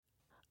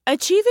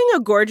Achieving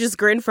a gorgeous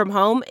grin from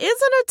home isn't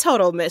a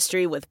total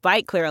mystery with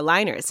Byte Clear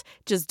aligners.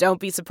 Just don't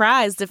be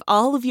surprised if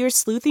all of your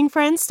sleuthing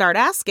friends start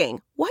asking,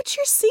 "What's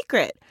your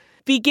secret?"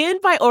 Begin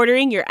by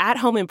ordering your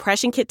at-home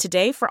impression kit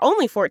today for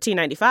only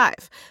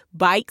 $14.95.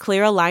 Byte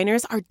Clear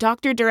aligners are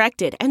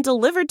doctor-directed and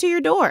delivered to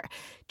your door.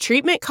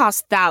 Treatment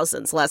costs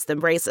thousands less than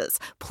braces.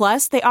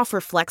 Plus, they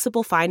offer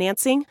flexible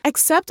financing,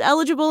 accept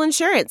eligible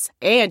insurance,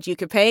 and you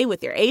can pay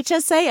with your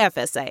HSA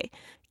FSA.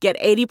 Get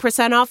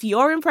 80% off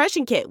your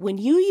impression kit when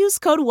you use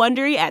code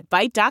WONDERY at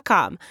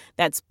Byte.com.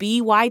 That's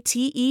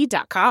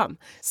BYTE.com.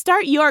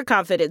 Start your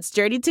confidence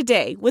journey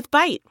today with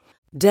Byte.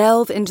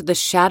 Delve into the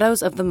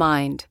shadows of the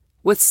mind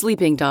with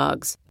Sleeping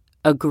Dogs,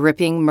 a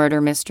gripping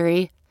murder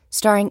mystery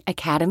starring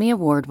Academy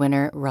Award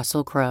winner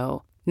Russell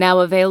Crowe.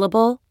 Now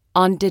available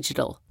on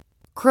digital.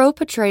 Crowe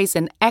portrays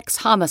an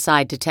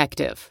ex-homicide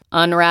detective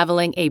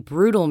unraveling a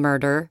brutal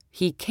murder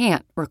he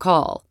can't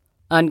recall.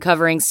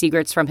 Uncovering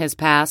secrets from his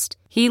past,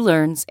 he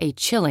learns a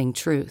chilling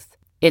truth.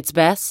 It's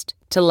best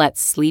to let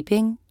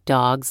sleeping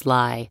dogs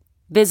lie.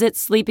 Visit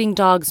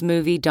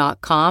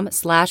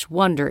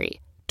sleepingdogsmovie.com/Wondery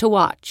to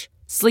watch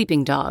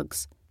Sleeping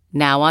Dogs,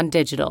 now on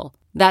digital.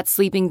 That's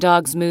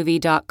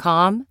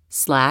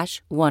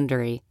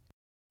sleepingdogsmovie.com/Wondery.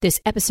 This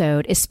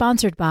episode is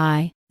sponsored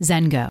by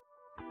Zengo.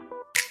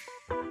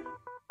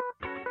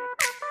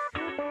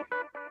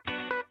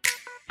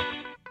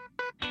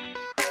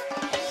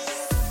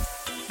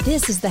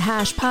 This is the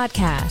Hash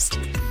Podcast.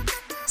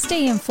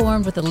 Stay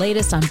informed with the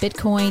latest on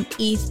Bitcoin,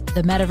 ETH,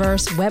 the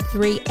metaverse,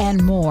 Web3,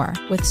 and more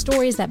with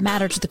stories that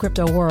matter to the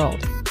crypto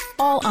world.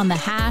 All on the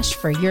Hash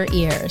for your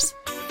ears.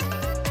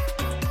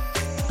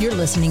 You're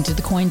listening to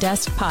the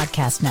CoinDesk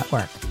Podcast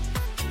Network.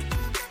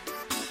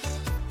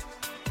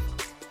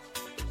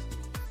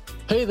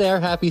 Hey there,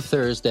 happy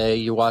Thursday.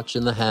 You're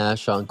watching The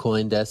Hash on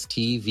CoinDesk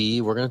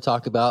TV. We're going to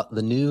talk about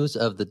the news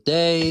of the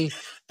day.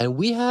 And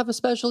we have a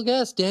special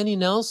guest, Danny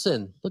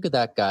Nelson. Look at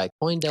that guy.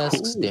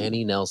 CoinDesk's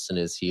Danny Nelson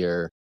is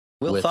here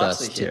with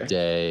us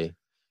today.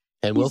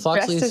 And Will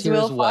Foxley is here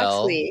as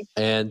well.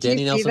 And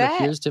Danny Nelson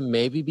appears to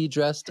maybe be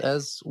dressed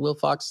as Will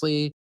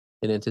Foxley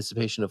in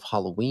anticipation of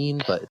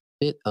Halloween, but it's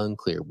a bit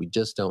unclear. We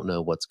just don't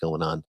know what's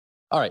going on.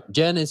 All right,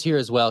 Jen is here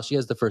as well. She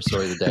has the first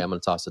story of the day. I'm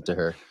going to toss it to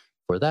her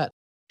for that.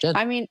 Jen.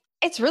 I mean,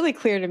 it's really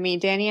clear to me,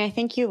 Danny. I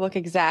think you look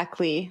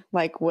exactly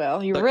like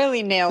Will. You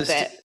really nailed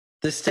it.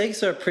 The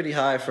stakes are pretty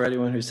high for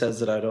anyone who says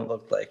that I don't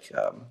look like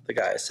the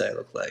guy I say I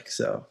look like.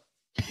 So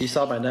you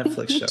saw my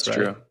Netflix show, right?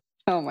 True.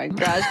 Oh my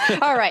gosh.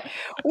 All right.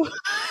 Well,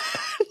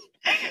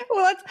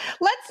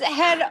 let's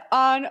head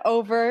on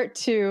over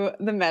to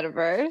the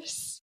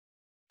metaverse.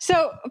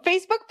 So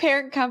Facebook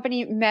parent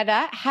company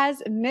Meta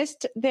has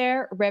missed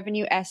their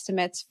revenue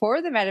estimates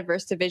for the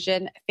metaverse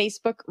division,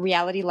 Facebook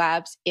Reality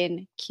Labs,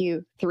 in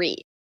Q3.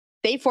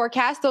 They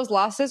forecast those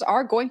losses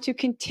are going to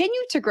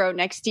continue to grow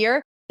next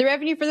year. The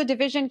revenue for the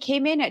division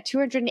came in at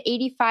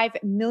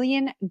 $285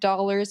 million,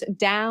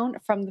 down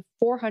from the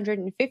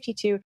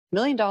 $452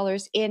 million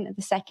in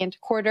the second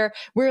quarter.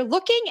 We're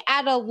looking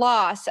at a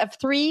loss of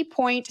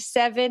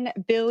 $3.7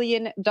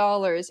 billion in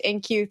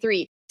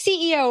Q3.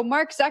 CEO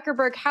Mark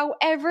Zuckerberg,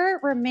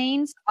 however,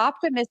 remains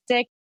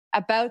optimistic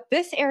about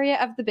this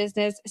area of the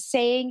business,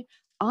 saying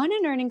on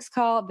an earnings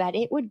call that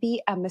it would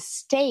be a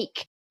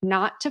mistake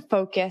not to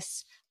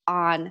focus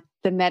on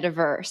the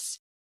metaverse.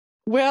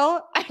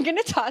 Will, I'm going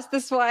to toss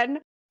this one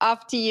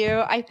off to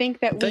you. I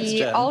think that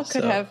we all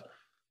could have.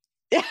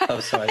 Oh,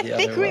 sorry. I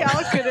think we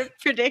all could have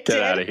predicted.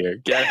 Get out of here.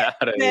 Get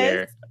out of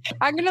here.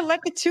 I'm going to let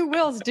the two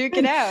Wills duke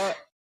it out.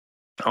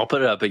 I'll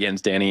put it up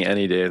against Danny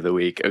any day of the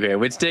week. Okay,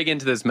 let's dig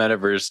into this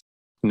metaverse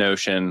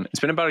notion.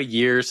 It's been about a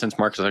year since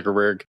Mark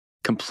Zuckerberg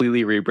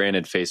completely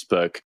rebranded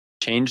Facebook,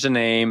 changed the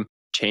name,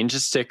 changed the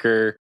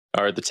sticker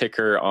or the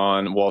ticker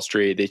on Wall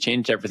Street. They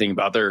changed everything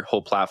about their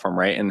whole platform,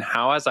 right? And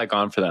how has that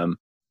gone for them?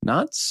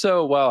 Not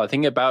so well. I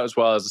think about as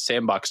well as a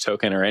Sandbox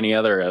token or any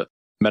other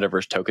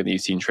metaverse token that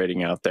you've seen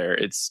trading out there.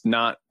 It's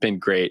not been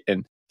great.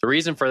 And the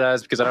reason for that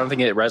is because I don't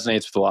think it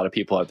resonates with a lot of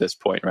people at this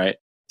point, right?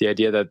 The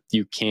idea that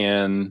you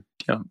can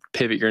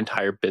pivot your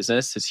entire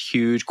business, this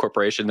huge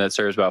corporation that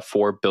serves about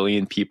 4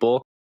 billion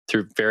people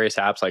through various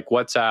apps like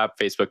WhatsApp,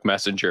 Facebook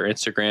Messenger,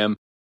 Instagram.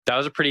 That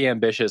was a pretty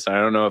ambitious, and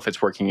I don't know if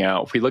it's working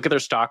out. If we look at their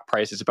stock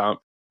price, it's about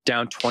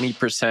down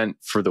 20%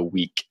 for the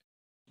week,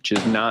 which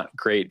is not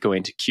great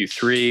going to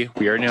Q3.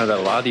 We already know that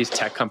a lot of these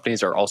tech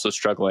companies are also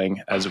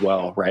struggling as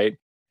well, right?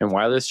 And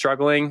why are they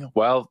struggling?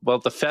 Well,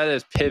 the Fed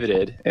has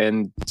pivoted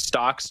and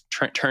stocks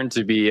turn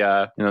to be,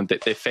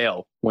 they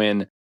fail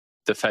when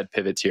the Fed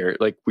pivots here.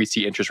 Like we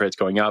see interest rates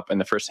going up and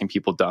the first thing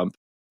people dump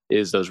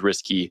is those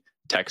risky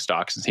tech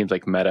stocks. It seems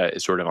like Meta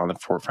is sort of on the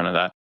forefront of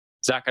that.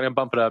 Zach, I'm going to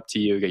bump it up to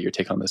you, get your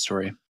take on this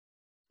story.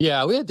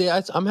 Yeah,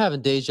 I'm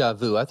having deja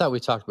vu. I thought we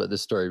talked about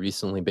this story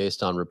recently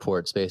based on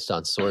reports, based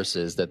on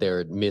sources that they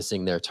were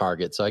missing their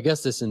target. So I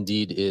guess this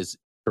indeed is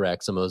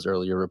correct, some of those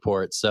earlier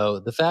reports. So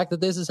the fact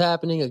that this is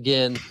happening,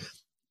 again,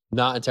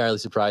 not entirely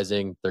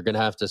surprising. They're going to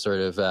have to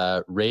sort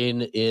of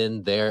rein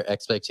in their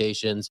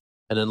expectations.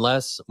 And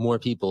unless more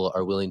people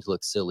are willing to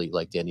look silly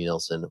like Danny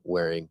Nelson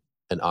wearing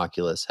an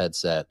Oculus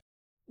headset,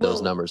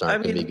 those numbers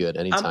aren't going to be good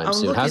anytime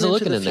soon. Looking How's it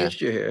looking in there?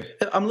 Here.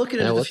 I'm looking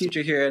into the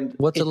future here, and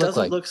what's it look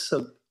like?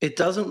 It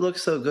doesn't look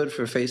so good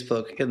for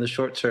Facebook in the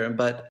short term.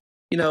 But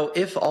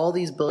if all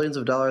these billions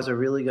of dollars are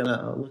really going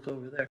to look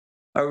over there,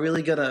 are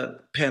really going to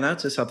pan out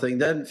to something,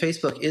 then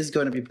Facebook is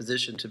going to be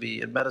positioned to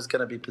be, and Meta's going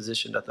to be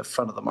positioned at the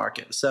front of the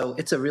market. So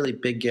it's a really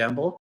big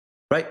gamble.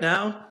 Right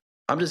now,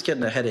 I'm just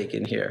getting a headache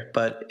in here.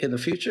 But in the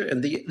future,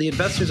 and the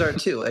investors are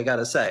too, I got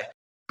to say.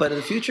 But in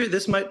the future,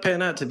 this might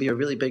pan out to be a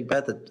really big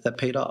bet that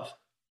paid off.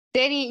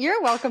 Danny,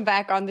 you're welcome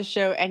back on the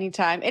show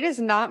anytime. It is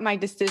not my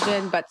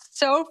decision, but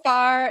so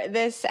far,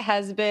 this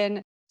has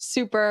been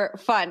super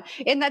fun.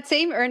 In that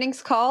same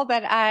earnings call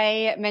that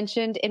I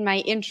mentioned in my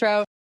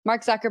intro,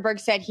 Mark Zuckerberg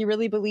said he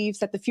really believes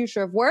that the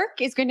future of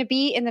work is going to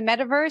be in the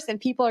metaverse and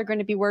people are going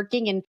to be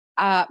working in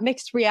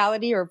mixed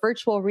reality or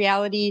virtual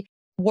reality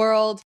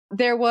world.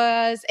 There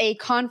was a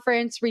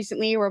conference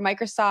recently where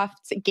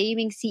Microsoft's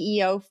gaming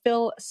CEO,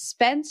 Phil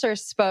Spencer,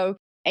 spoke,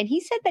 and he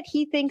said that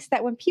he thinks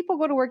that when people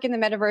go to work in the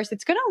metaverse,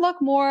 it's going to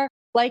look more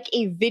like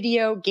a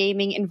video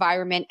gaming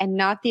environment and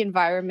not the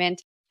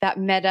environment that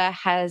Meta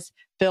has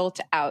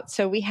built out.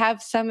 So we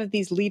have some of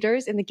these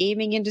leaders in the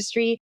gaming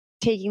industry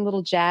taking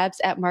little jabs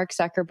at Mark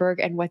Zuckerberg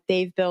and what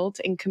they've built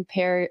in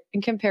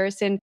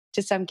comparison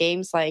to some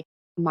games like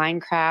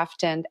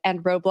Minecraft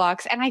and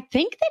Roblox. And I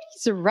think that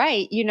he's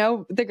right.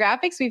 The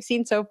graphics we've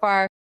seen so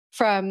far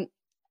from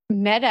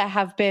Meta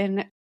have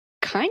been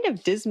kind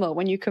of dismal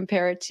when you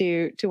compare it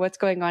to what's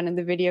going on in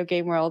the video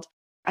game world.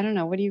 I don't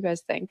know. What do you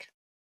guys think?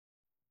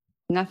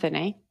 Nothing,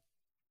 eh?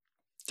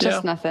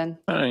 Just nothing.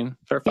 I mean,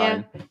 they're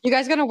fine. Yeah. You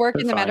guys going to work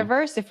in the fine.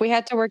 Metaverse? If we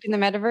had to work in the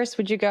Metaverse,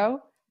 would you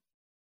go?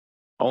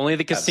 Only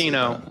the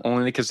casino. Absolutely.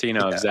 Only the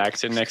casino. If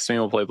Zach's sitting next to me,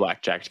 we'll play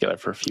blackjack together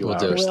for a few We'll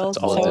do hours. it. That's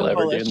all We'll I'll do it.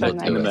 ever do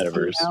in the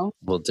Metaverse. metaverse.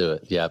 We'll do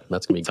it. Yeah,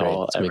 that's going to be great.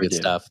 all It's going to be ever good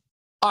do. stuff.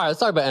 All right, let's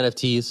talk about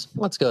NFTs.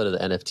 Let's go to the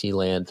NFT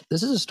land.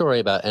 This is a story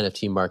about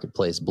NFT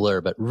marketplace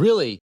Blur, but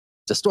really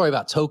it's a story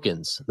about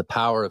tokens, the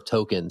power of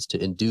tokens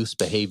to induce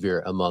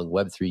behavior among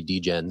Web3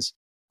 degens.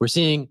 We're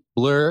seeing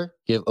Blur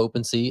give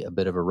OpenSea a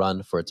bit of a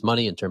run for its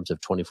money in terms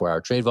of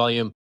 24-hour trade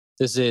volume.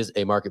 This is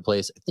a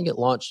marketplace. I think it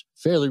launched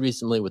fairly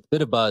recently with a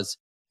bit of buzz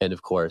and,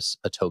 of course,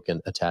 a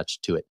token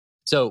attached to it.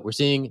 So we're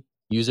seeing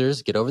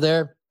users get over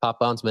there, pop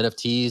on some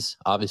NFTs,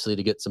 obviously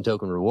to get some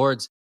token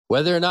rewards.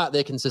 Whether or not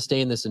they can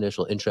sustain this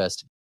initial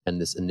interest and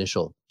this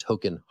initial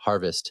token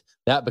harvest,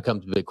 that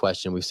becomes a big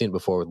question. We've seen it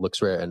before with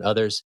LooksRare and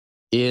others.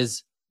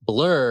 Is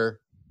Blur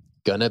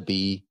going to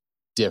be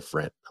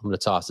different? I'm going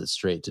to toss it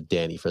straight to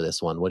Danny for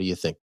this one. What do you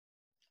think?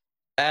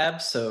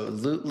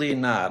 Absolutely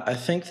not. I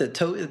think that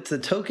the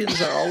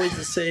tokens are always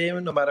the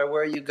same no matter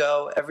where you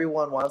go.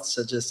 Everyone wants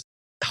to just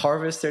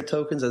harvest their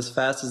tokens as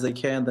fast as they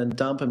can, then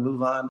dump and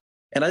move on.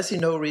 And I see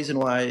no reason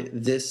why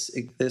this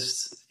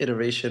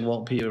iteration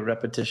won't be a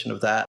repetition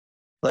of that.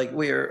 Like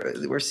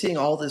we're seeing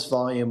all this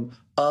volume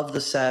of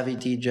the savvy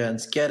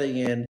degens getting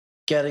in,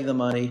 getting the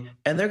money,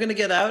 and they're going to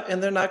get out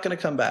and they're not going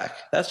to come back.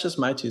 That's just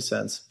my 2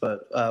 cents.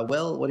 But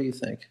Will, what do you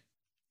think?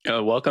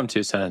 Welcome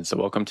 2 cents.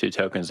 Welcome 2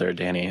 tokens there,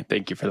 Danny.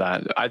 Thank you for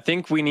that. I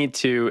think we need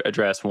to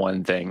address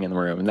one thing in the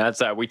room, and that's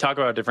that we talk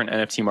about a different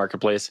NFT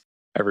marketplace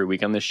every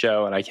week on this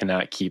show, and I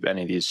cannot keep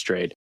any of these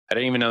straight. I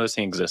didn't even know this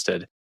thing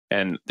existed.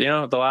 And,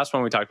 the last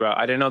one we talked about,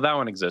 I didn't know that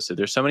one existed.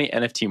 There's so many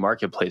NFT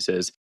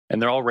marketplaces,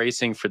 and they're all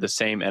racing for the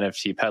same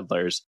NFT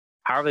peddlers.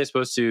 How are they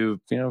supposed to,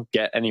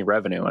 get any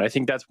revenue? And I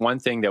think that's one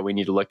thing that we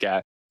need to look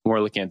at when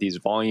we're looking at these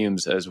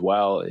volumes as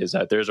well, is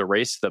that there's a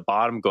race to the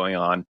bottom going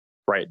on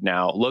right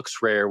now.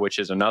 LooksRare, which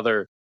is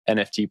another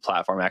NFT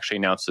platform, actually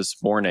announced this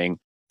morning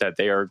that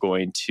they are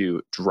going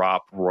to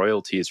drop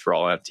royalties for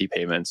all NFT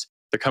payments.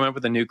 They're coming up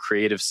with a new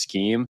creative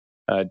scheme,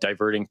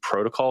 diverting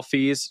protocol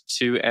fees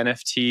to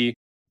NFT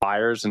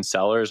buyers and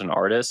sellers and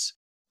artists,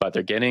 but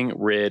they're getting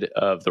rid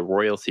of the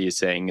royalties,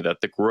 saying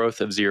that the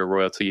growth of zero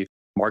royalty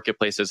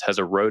marketplaces has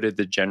eroded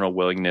the general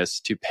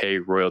willingness to pay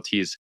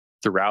royalties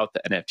throughout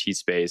the NFT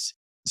space.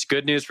 It's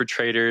good news for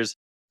traders,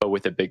 but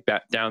with a big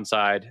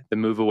downside, the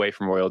move away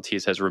from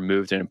royalties has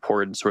removed an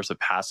important source of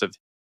passive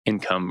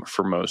income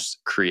for most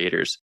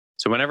creators.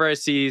 So whenever I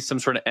see some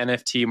sort of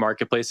NFT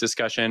marketplace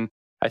discussion,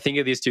 I think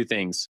of these 2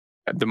 things.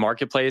 The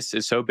marketplace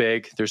is so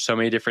big. There's so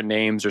many different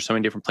names. There's so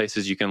many different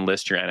places you can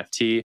list your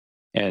NFT.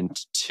 And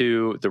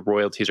 2, the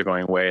royalties are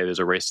going away. There's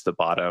a race to the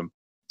bottom.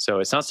 So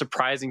it's not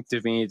surprising to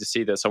me to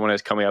see that someone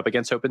is coming up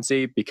against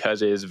OpenSea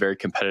because it is a very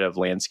competitive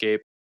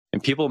landscape.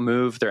 And people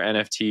move their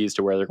NFTs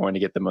to where they're going to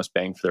get the most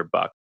bang for their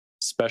buck,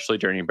 especially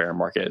during a bear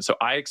market. So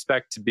I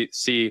expect to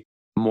see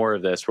more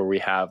of this, where we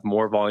have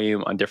more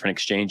volume on different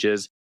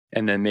exchanges.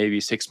 And then maybe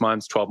 6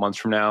 months, 12 months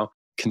from now,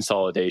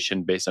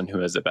 consolidation based on who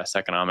has the best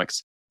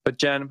economics. But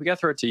Jen, we got to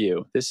throw it to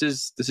you. This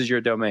is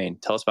your domain.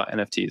 Tell us about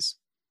NFTs.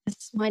 This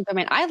is my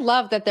domain. I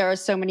love that there are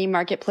so many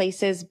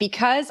marketplaces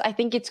because I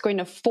think it's going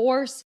to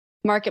force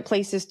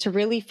marketplaces to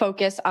really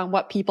focus on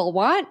what people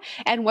want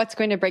and what's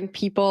going to bring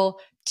people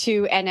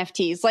to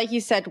NFTs. Like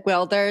you said,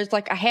 Will, there's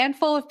like a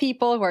handful of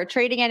people who are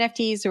trading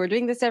NFTs, who are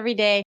doing this every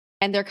day,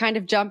 and they're kind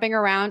of jumping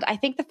around. I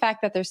think the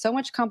fact that there's so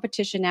much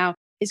competition now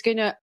is going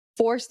to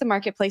force the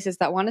marketplaces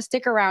that want to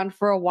stick around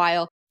for a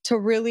while to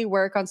really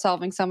work on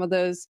solving some of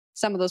those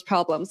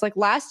problems. Like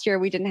last year,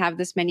 we didn't have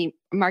this many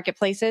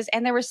marketplaces,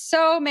 and there were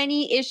so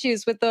many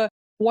issues with the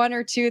one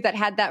or two that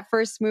had that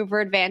first mover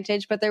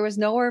advantage, but there was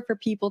nowhere for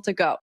people to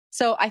go.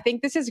 So I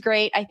think this is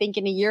great. I think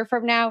in a year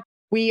from now,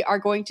 we are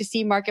going to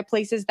see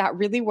marketplaces that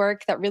really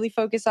work, that really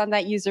focus on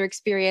that user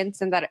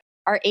experience, and that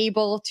are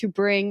able to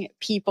bring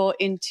people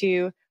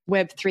into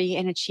Web3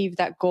 and achieve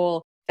that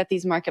goal that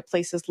these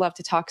marketplaces love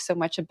to talk so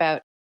much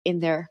about in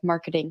their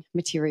marketing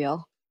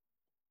material.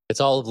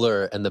 It's all of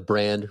Lure, and the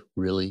brand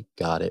really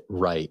got it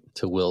right.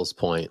 To Will's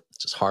point, it's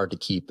just hard to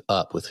keep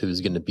up with who's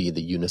going to be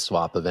the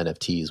Uniswap of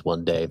NFTs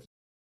one day.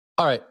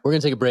 All right, we're going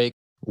to take a break.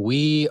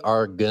 We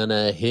are going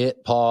to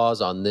hit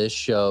pause on this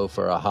show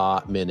for a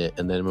hot minute.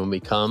 And then when we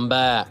come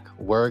back,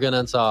 we're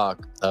going to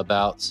talk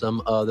about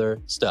some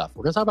other stuff.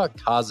 We're going to talk about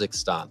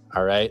Kazakhstan,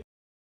 all right?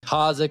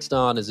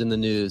 Kazakhstan is in the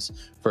news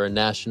for a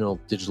national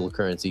digital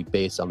currency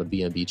based on the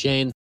BNB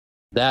chain.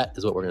 That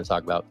is what we're going to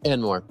talk about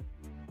and more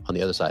on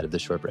the other side of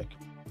this short break.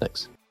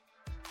 Thanks.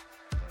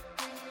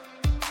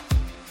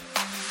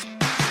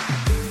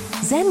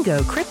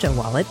 Zengo Crypto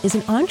Wallet is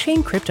an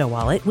on-chain crypto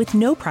wallet with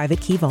no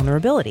private key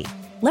vulnerability,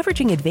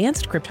 leveraging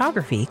advanced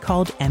cryptography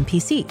called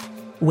MPC,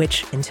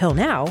 which, until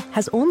now,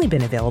 has only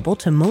been available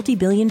to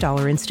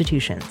multi-billion-dollar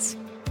institutions.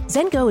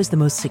 Zengo is the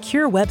most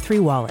secure Web3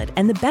 wallet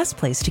and the best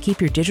place to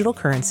keep your digital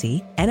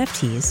currency,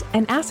 NFTs,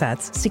 and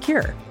assets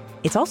secure.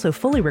 It's also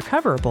fully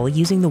recoverable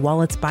using the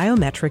wallet's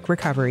biometric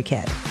recovery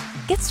kit.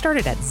 Get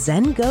started at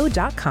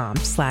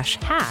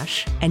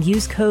zengo.com/hash and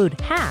use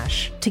code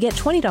HASH to get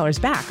 $20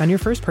 back on your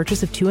first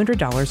purchase of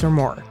 $200 or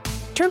more.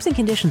 Terms and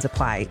conditions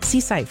apply.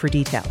 See site for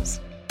details.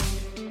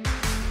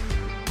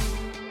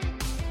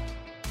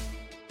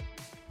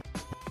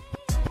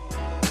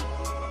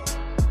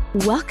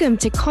 Welcome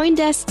to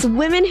CoinDesk's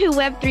Women Who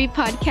Web3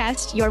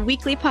 podcast, your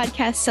weekly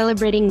podcast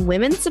celebrating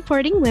women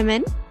supporting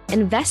women,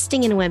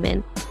 investing in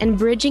women, and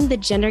bridging the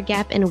gender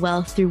gap in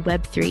wealth through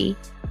Web3.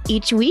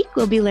 Each week,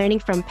 we'll be learning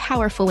from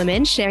powerful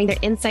women sharing their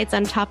insights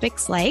on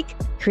topics like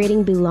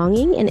creating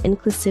belonging and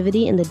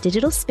inclusivity in the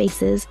digital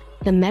spaces,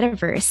 the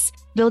metaverse,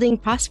 building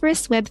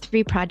prosperous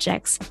Web3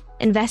 projects,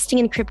 investing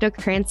in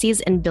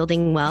cryptocurrencies, and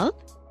building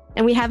wealth.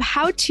 And we have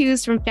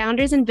how-tos from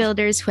founders and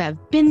builders who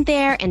have been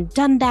there and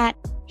done that,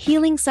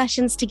 healing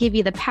sessions to give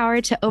you the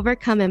power to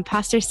overcome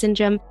imposter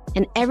syndrome,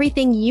 and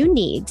everything you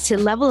need to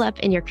level up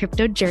in your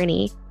crypto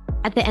journey.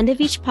 At the end of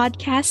each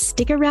podcast,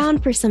 stick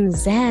around for some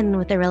Zen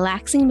with a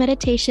relaxing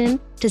meditation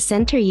to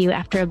center you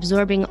after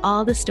absorbing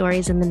all the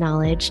stories and the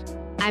knowledge.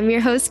 I'm your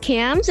host,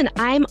 Cams, and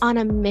I'm on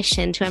a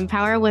mission to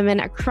empower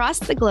women across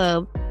the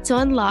globe to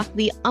unlock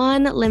the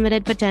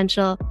unlimited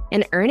potential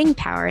and earning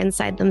power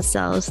inside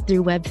themselves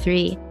through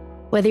Web3.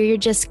 Whether you're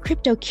just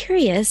crypto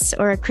curious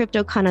or a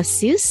crypto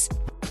connoisseur,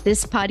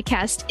 this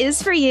podcast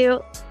is for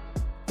you.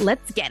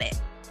 Let's get it.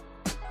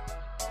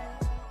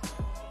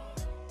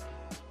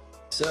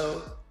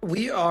 So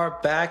we are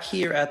back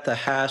here at the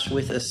Hash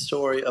with a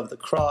story of the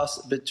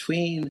cross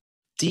between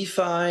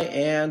DeFi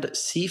and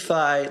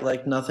CeFi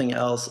like nothing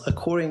else.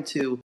 According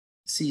to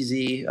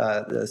CZ,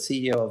 the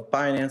CEO of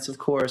Binance, of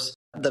course,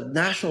 the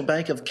National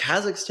Bank of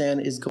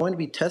Kazakhstan is going to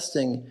be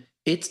testing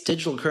its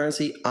digital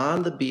currency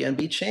on the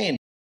BNB chain.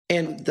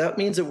 And that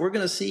means that we're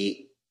going to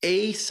see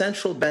a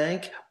central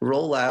bank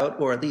roll out,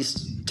 or at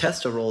least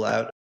test a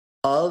rollout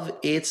of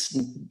its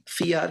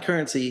fiat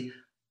currency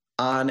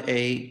on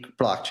a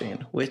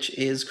blockchain, which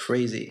is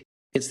crazy.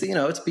 It's,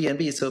 it's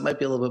BNB, so it might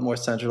be a little bit more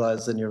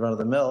centralized than your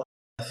run-of-the-mill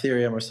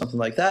Ethereum or something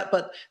like that.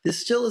 But this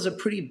still is a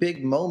pretty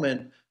big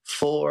moment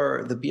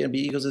for the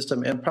BNB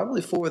ecosystem, and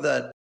probably for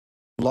that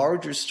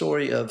larger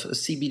story of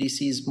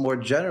CBDCs more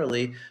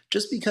generally,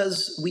 just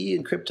because we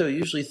in crypto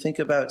usually think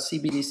about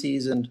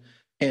CBDCs and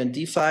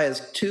DeFi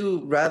as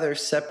two rather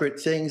separate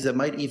things that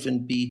might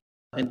even be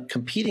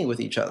competing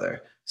with each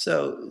other.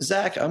 So,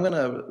 Zach, I'm going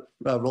to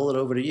roll it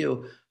over to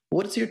you.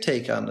 What's your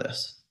take on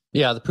this?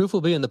 Yeah, the proof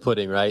will be in the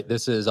pudding, right?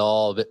 This is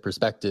all a bit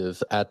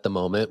perspective at the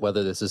moment,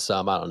 whether this is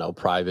some,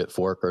 private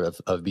fork or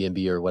of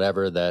BNB or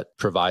whatever that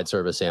provides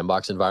sort of a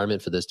sandbox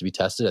environment for this to be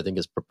tested. I think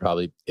is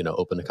probably,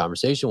 open to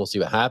conversation. We'll see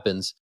what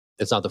happens.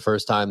 It's not the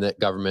first time that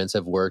governments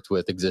have worked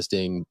with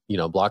existing,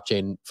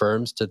 blockchain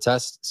firms to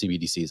test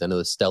CBDCs. I know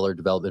the Stellar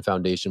Development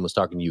Foundation was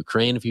talking to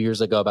Ukraine a few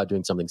years ago about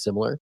doing something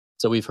similar.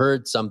 So we've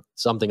heard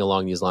something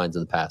along these lines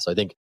in the past. So I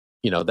think,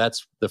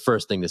 that's the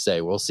first thing to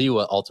say. We'll see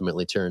what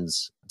ultimately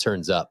turns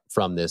up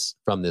from this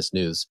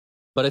news.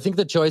 But I think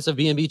the choice of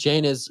BNB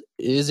chain is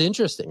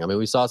interesting. I mean,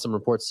 we saw some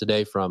reports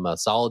today from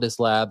Solidus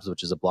Labs,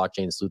 which is a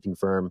blockchain sleuthing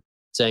firm,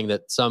 saying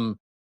that some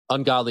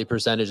ungodly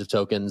percentage of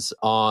tokens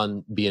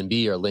on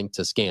BNB are linked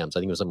to scams.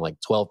 I think it was something like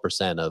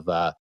 12%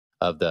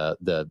 of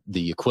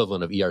the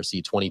equivalent of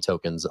ERC20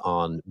 tokens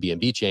on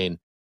BNB chain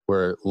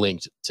were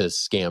linked to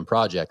scam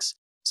projects.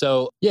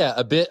 So yeah,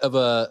 a bit of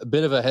a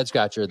head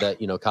scratcher that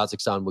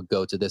Kazakhstan would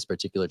go to this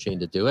particular chain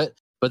to do it,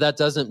 but that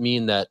doesn't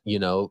mean that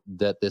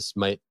this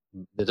might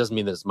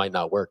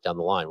not work down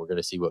the line. We're going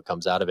to see what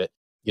comes out of it.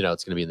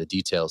 It's going to be in the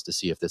details to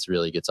see if this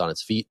really gets on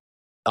its feet.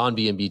 on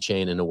BNB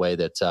chain in a way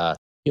that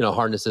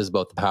harnesses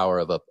both the power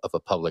of a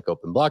public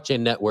open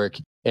blockchain network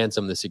and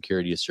some of the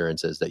security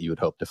assurances that you would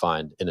hope to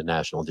find in a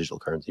national digital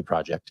currency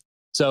project.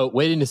 So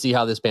waiting to see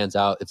how this pans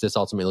out, if this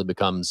ultimately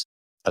becomes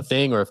a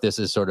thing or if this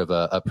is sort of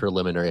a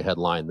preliminary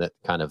headline that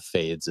kind of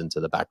fades into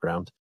the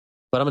background.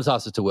 But I'm going to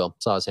toss it to Will.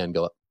 Saw his hand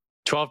go up.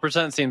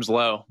 12% seems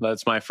low.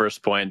 That's my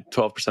first point.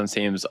 12%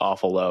 seems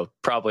awful low.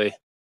 Probably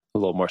a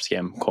little more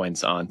scam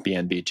coins on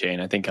BNB chain.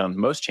 I think on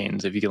most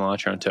chains, if you can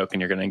launch your own token,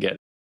 you're going to get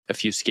a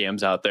few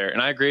scams out there.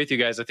 And I agree with you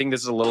guys. I think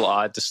this is a little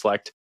odd to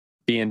select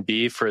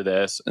BNB for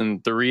this.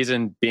 And the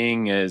reason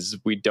being is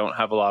we don't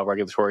have a lot of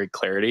regulatory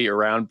clarity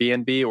around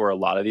BNB or a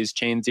lot of these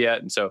chains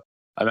yet. And so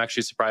I'm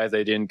actually surprised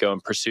they didn't go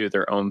and pursue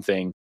their own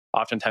thing.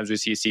 Oftentimes we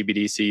see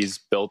CBDCs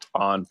built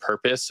on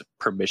purpose,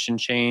 permission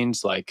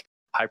chains like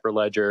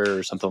Hyperledger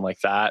or something like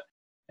that.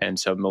 And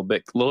so I'm a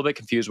little bit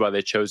confused why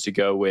they chose to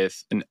go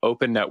with an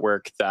open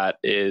network that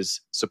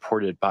is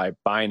supported by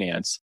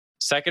Binance.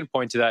 Second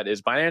point to that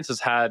is Binance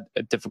has had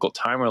a difficult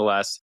time over the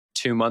last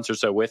 2 months or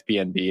so with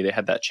BNB. They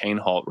had that chain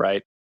halt,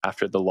 right,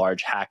 after the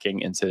large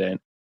hacking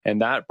incident.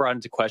 And that brought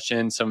into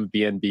question some of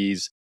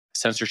BNB's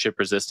censorship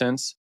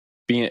resistance.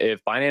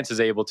 If Binance is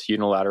able to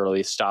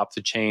unilaterally stop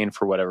the chain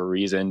for whatever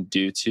reason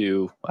due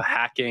to a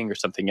hacking or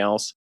something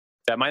else,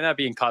 that might not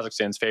be in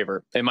Kazakhstan's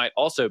favor. It might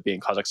also be in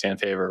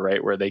Kazakhstan's favor,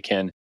 right, where they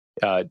can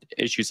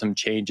issue some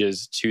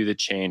changes to the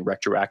chain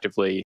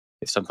retroactively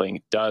if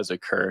something does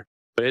occur.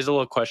 But it is a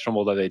little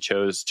questionable that they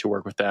chose to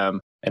work with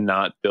them and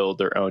not build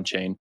their own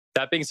chain.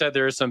 That being said,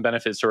 there are some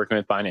benefits to working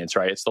with Binance,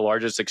 right? It's the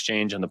largest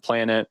exchange on the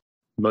planet,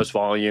 most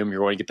volume,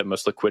 you're going to get the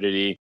most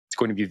liquidity. It's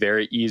going to be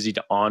very easy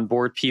to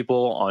onboard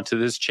people onto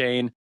this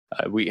chain.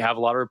 We have a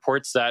lot of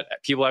reports that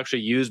people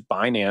actually use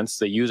Binance.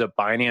 They use a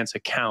Binance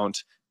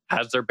account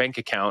as their bank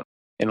account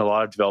in a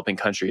lot of developing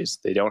countries.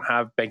 They don't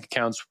have bank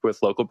accounts with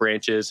local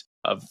branches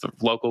of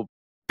local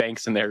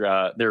banks in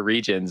their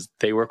regions.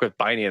 They work with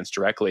Binance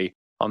directly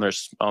on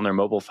their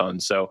mobile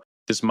phones. So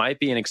this might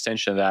be an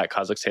extension of that.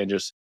 Kazakhstan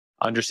just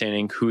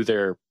understanding who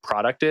their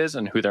product is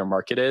and who their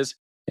market is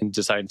and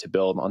deciding to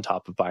build on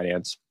top of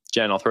Binance.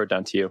 Jen, I'll throw it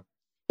down to you.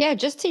 Yeah,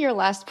 just to your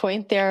last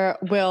point there,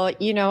 Will,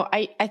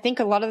 I think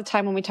a lot of the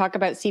time when we talk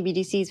about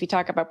CBDCs, we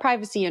talk about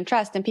privacy and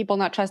trust and people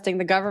not trusting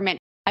the government.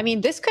 I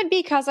mean, this could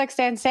be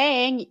Kazakhstan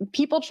saying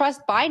people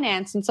trust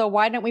Binance. And so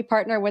why don't we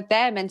partner with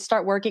them and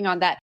start working on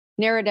that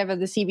narrative of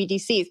the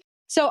CBDCs?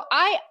 So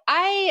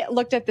I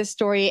looked at this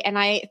story and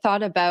I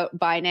thought about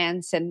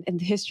Binance and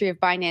the history of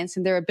Binance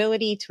and their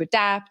ability to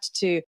adapt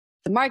to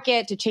the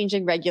market, to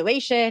changing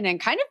regulation and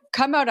kind of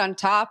come out on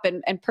top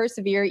and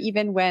persevere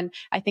even when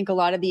I think a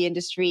lot of the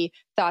industry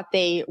thought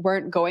they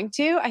weren't going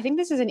to. I think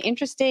this is an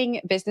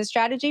interesting business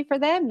strategy for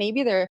them.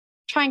 Maybe they're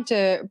trying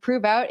to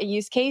prove out a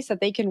use case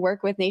that they can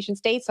work with nation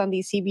states on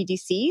these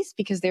CBDCs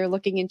because they're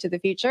looking into the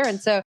future.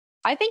 And so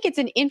I think it's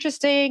an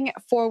interesting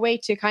way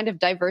to kind of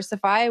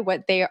diversify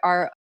what they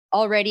are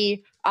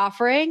already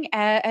offering.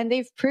 And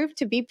they've proved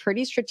to be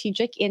pretty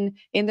strategic in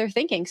their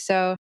thinking.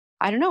 So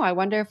I don't know. I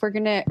wonder if we're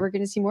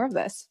gonna see more of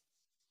this.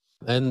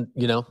 And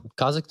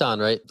Kazakhstan,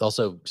 right?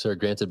 Also sort of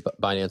granted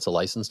Binance a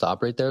license to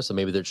operate there, so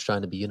maybe they're just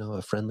trying to be,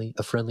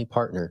 a friendly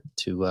partner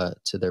to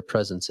their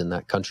presence in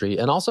that country.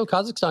 And also,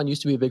 Kazakhstan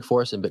used to be a big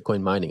force in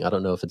Bitcoin mining. I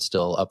don't know if it's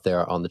still up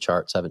there on the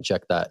charts. I haven't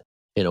checked that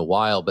in a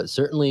while, but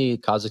certainly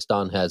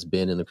Kazakhstan has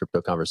been in the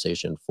crypto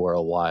conversation for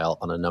a while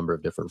on a number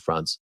of different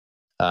fronts.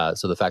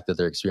 So the fact that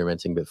they're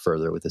experimenting a bit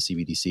further with the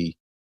CBDC,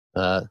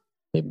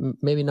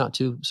 maybe not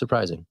too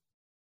surprising.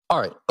 All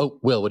right. Oh,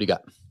 Will, what do you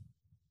got?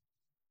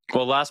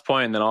 Well, last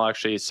point, and then I'll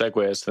actually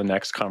segue us to the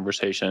next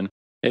conversation.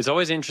 It's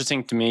always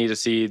interesting to me to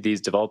see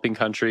these developing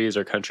countries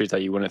or countries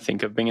that you wouldn't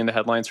think of being in the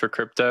headlines for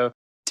crypto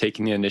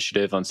taking the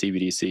initiative on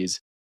CBDCs.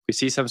 We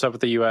see some stuff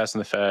with the US and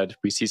the Fed.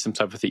 We see some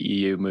stuff with the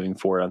EU moving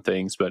forward on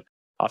things, but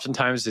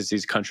oftentimes it's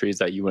these countries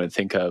that you wouldn't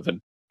think of. And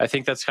I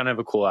think that's kind of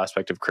a cool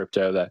aspect of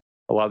crypto that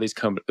a lot of these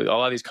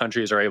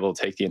countries are able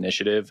to take the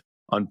initiative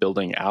on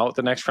building out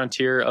the next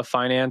frontier of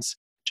finance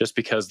just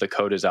because the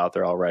code is out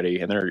there already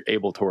and they're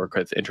able to work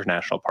with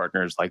international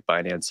partners like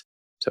Binance.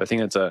 So I think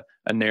that's a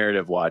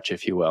narrative watch,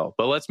 if you will.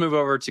 But let's move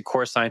over to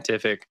Core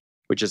Scientific,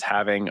 which is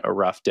having a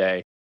rough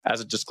day. As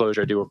a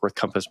disclosure, I do work with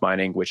Compass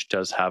Mining, which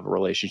does have a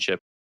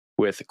relationship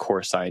with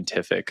Core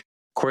Scientific.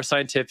 Core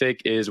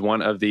Scientific is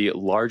one of the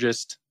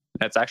largest,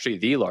 that's actually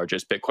the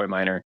largest Bitcoin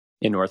miner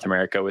in North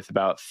America with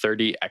about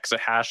 30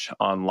 exahash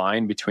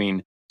online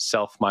between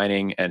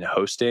self-mining and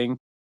hosting.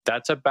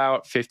 That's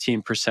about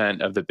 15%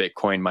 of the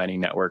Bitcoin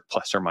mining network,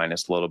 plus or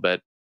minus a little bit.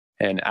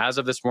 And as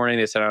of this morning,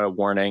 they sent out a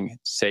warning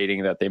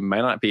stating that they might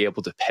not be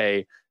able to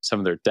pay some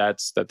of their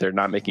debts, that they're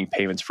not making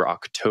payments for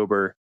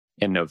October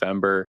and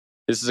November.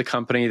 This is a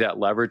company that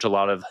leveraged a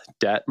lot of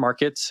debt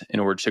markets in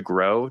order to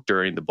grow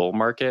during the bull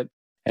market.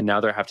 And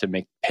now they have to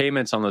make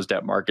payments on those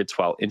debt markets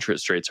while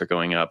interest rates are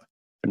going up.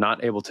 They're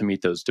not able to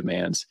meet those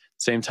demands.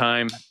 Same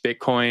time,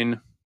 Bitcoin,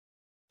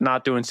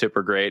 not doing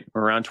super great,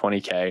 around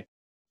 20K.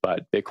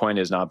 But Bitcoin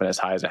has not been as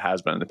high as it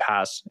has been in the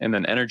past. And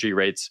then energy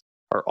rates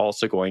are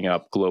also going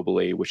up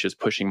globally, which is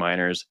pushing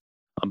miners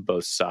on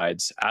both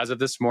sides. As of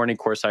this morning,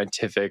 Core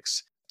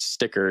Scientific's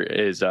ticker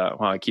is,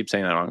 I keep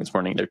saying that wrong this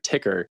morning, their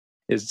ticker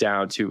is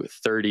down to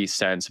 30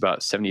 cents,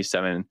 about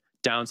 77,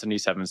 down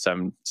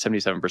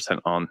 77%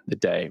 on the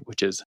day,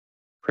 which is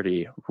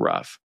pretty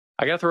rough.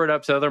 I got to throw it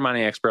up to the other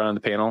mining expert on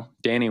the panel.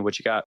 Danny, what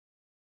you got?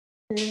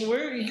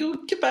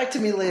 You get back to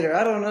me later.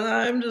 I don't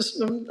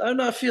know. I'm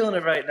not feeling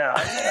it right now.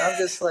 I'm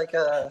just like,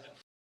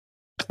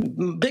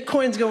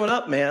 Bitcoin's going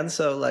up, man.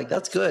 So like,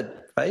 that's good,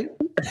 right?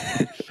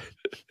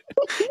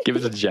 Give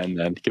it to Jen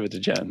then. Give it to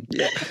Jen.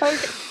 Yeah. Okay,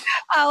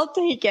 I'll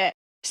take it.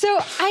 So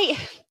I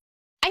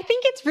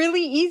think it's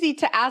really easy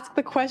to ask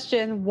the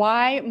question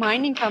why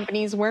mining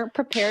companies weren't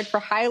prepared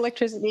for high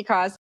electricity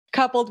costs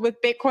coupled with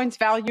Bitcoin's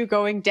value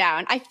going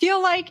down. I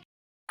feel like,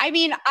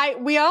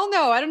 we all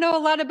know, I don't know a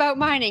lot about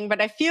mining,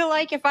 but I feel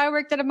like if I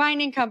worked at a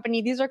mining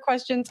company, these are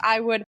questions I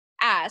would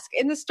ask.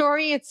 In the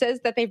story, it says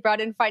that they brought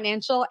in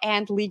financial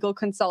and legal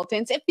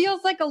consultants. It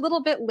feels like a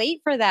little bit late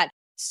for that.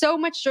 So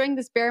much during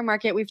this bear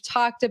market, we've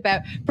talked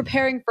about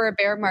preparing for a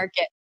bear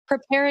market,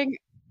 preparing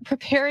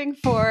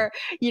for,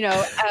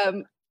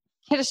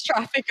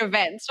 catastrophic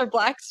events or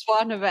black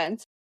swan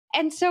events.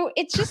 And so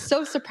it's just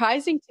so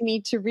surprising to me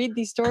to read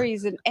these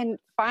stories and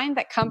find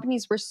that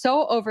companies were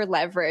so over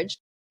leveraged,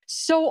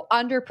 so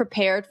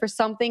underprepared for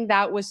something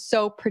that was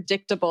so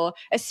predictable,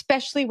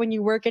 especially when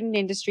you work in an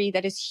industry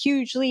that is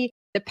hugely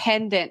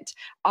dependent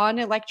on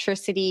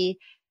electricity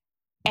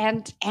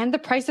and the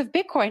price of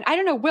Bitcoin. I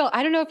don't know, Will,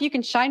 I don't know if you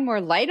can shine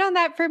more light on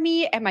that for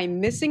me. Am I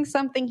missing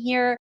something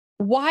here?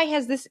 Why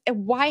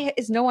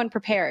is no one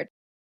prepared?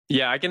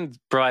 Yeah, I can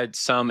provide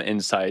some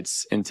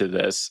insights into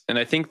this. And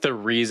I think the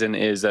reason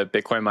is that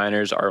Bitcoin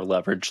miners are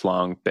leveraged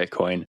long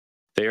Bitcoin.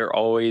 They are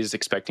always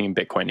expecting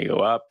Bitcoin to go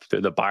up.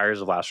 They're the buyers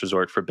of last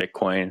resort for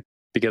Bitcoin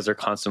because they're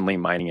constantly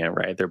mining it,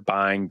 right? They're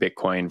buying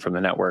Bitcoin from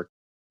the network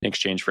in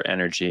exchange for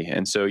energy.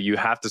 And so you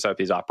have to start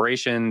these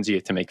operations. You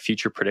have to make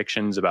future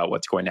predictions about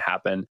what's going to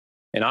happen.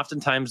 And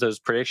oftentimes those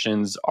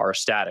predictions are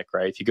static,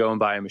 right? If you go and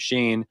buy a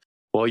machine,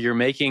 well, you're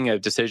making a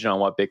decision on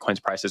what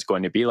Bitcoin's price is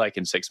going to be like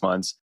in 6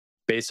 months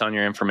based on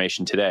your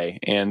information today.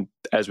 And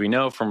as we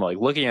know from like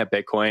looking at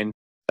Bitcoin,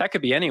 that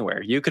could be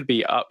anywhere. You could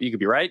be up, you could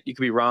be right, you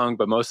could be wrong,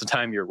 but most of the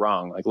time you're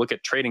wrong. Like look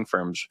at trading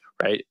firms,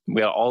 right?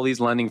 We had all these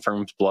lending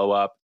firms blow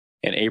up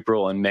in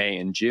April and May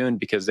and June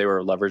because they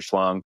were leveraged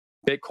long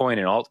Bitcoin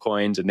and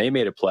altcoins and they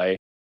made a play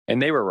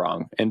and they were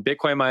wrong. And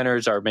Bitcoin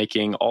miners are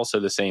making also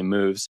the same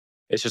moves.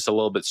 It's just a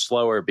little bit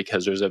slower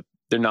because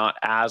they're not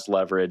as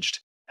leveraged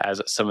as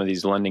some of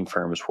these lending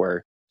firms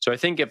were. So I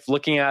think if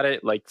looking at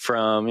it like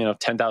from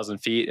 10,000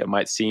 feet, it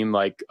might seem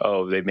like,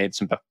 oh, they made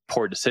some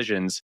poor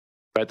decisions.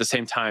 But at the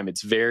same time,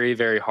 it's very,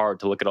 very hard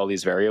to look at all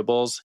these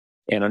variables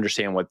and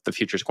understand what the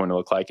future is going to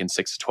look like in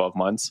 6 to 12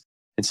 months.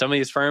 And some of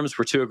these firms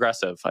were too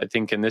aggressive. I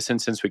think in this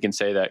instance, we can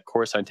say that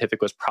Core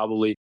Scientific was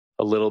probably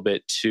a little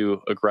bit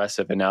too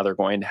aggressive. And now they're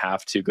going to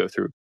have to go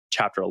through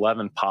Chapter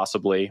 11,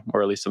 possibly,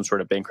 or at least some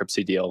sort of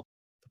bankruptcy deal.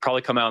 They'll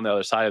probably come out on the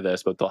other side of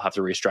this, but they'll have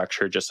to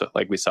restructure just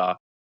like we saw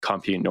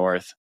Compute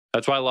North.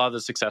 That's why a lot of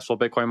the successful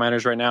Bitcoin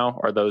miners right now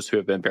are those who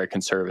have been very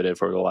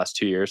conservative over the last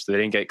 2 years. So they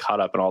didn't get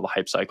caught up in all the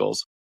hype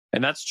cycles.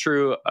 And that's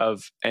true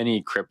of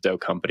any crypto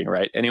company,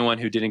 right? Anyone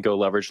who didn't go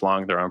leverage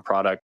long their own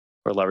product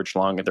or leverage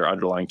long their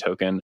underlying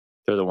token,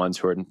 they're the ones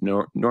who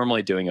are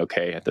normally doing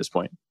okay at this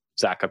point.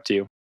 Zach, up to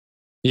you.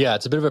 Yeah,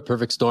 it's a bit of a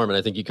perfect storm. And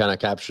I think you kind of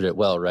captured it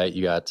well, right?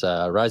 You got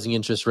rising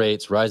interest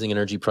rates, rising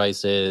energy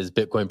prices,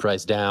 Bitcoin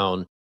price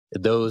down.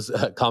 Those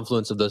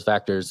confluence of those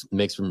factors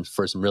makes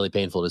for some really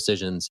painful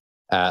decisions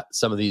at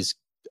some of these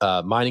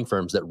mining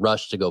firms that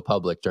rushed to go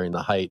public during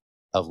the height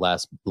of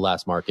last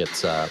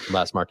market's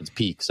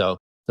peak. So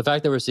the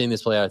fact that we're seeing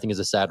this play out, I think, is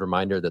a sad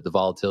reminder that the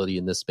volatility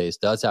in this space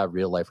does have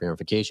real life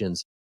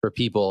ramifications for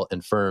people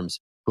and firms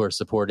who are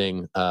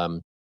supporting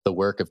the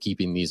work of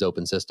keeping these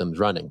open systems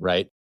running,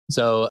 right?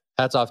 So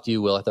hats off to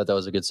you, Will. I thought that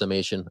was a good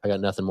summation. I got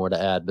nothing more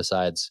to add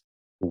besides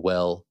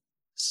well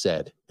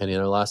said. Any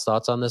other last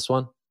thoughts on this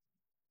one?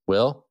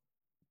 Will?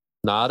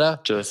 Nada?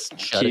 Just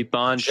keep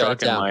on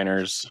trucking,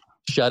 miners.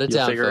 Shut it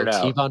down, folks.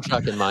 Keep on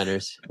trucking,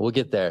 miners. We'll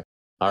get there.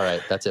 All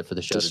right, that's it for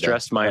the show today.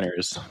 Distressed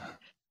miners.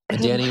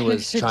 Danny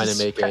was trying to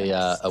make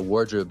a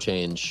wardrobe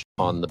change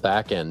on the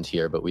back end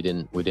here, but we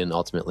didn't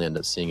ultimately end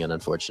up seeing it,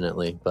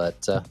 unfortunately.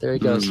 But there he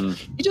goes.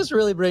 He just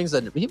really brings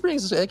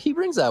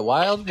that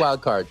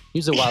wild card.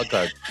 He's a wild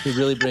card. He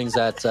really brings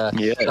that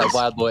that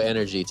wild boy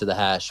energy to the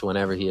hash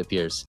whenever he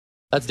appears.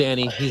 That's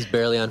Danny. He's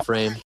barely on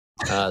frame.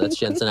 That's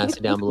Jen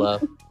Sanasi down below.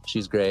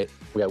 She's great.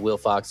 We got Will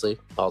Foxley,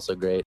 also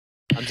great.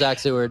 I'm Zach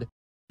Seward.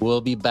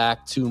 We'll be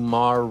back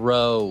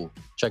tomorrow.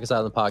 Check us out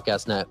on the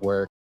podcast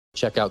network.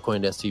 Check out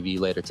CoinDesk TV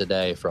later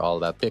today for all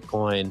about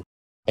Bitcoin.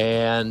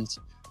 And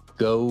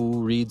go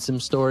read some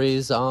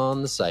stories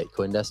on the site,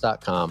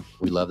 CoinDesk.com.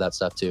 We love that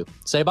stuff too.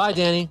 Say bye,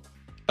 Danny.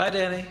 Bye,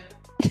 Danny.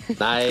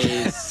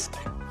 Nice.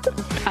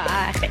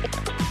 Bye.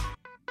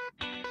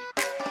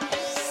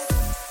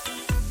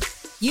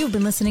 You've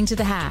been listening to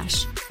The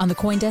Hash on the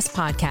CoinDesk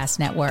Podcast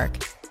Network.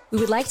 We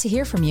would like to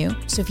hear from you,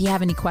 so if you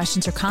have any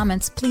questions or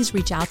comments, please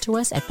reach out to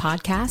us at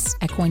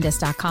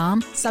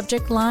podcasts@coindesk.com,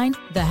 subject line,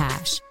 The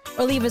Hash,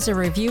 or leave us a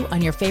review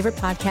on your favorite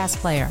podcast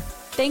player.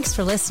 Thanks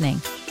for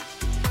listening.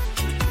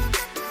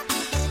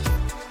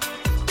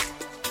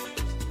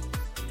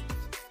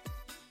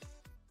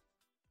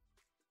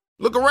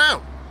 Look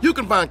around. You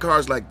can find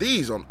cars like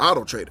these on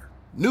AutoTrader.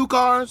 New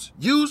cars,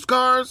 used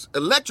cars,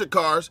 electric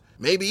cars,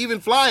 maybe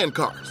even flying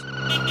cars.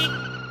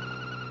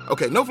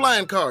 Okay, no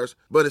flying cars,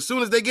 but as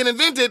soon as they get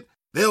invented,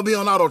 they'll be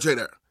on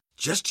AutoTrader.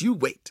 Just you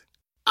wait.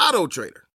 AutoTrader.